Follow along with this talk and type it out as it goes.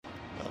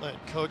And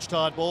Coach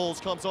Todd Bowles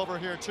comes over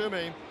here to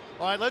me.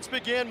 All right, let's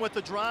begin with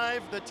the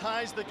drive that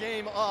ties the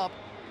game up.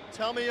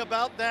 Tell me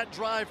about that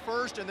drive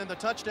first, and then the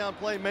touchdown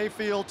play,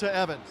 Mayfield to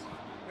Evans.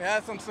 We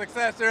had some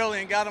success early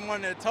and got them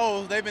on their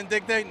toes. They've been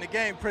dictating the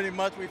game pretty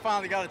much. We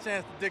finally got a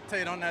chance to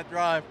dictate on that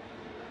drive.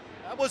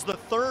 That was the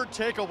third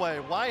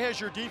takeaway. Why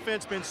has your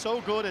defense been so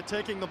good at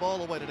taking the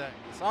ball away today?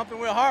 Something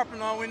we're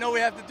harping on. We know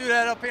we have to do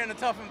that up here in a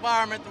tough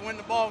environment to win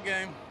the ball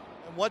game.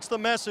 And what's the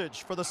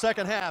message for the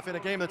second half in a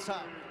game that's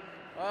tied?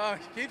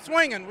 Keep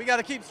swinging. We got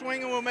to keep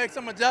swinging. We'll make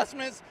some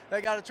adjustments.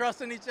 They got to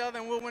trust in each other,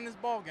 and we'll win this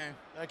ball game.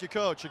 Thank you,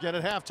 Coach. Again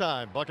at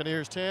halftime,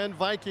 Buccaneers 10,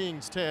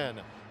 Vikings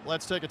 10.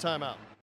 Let's take a timeout.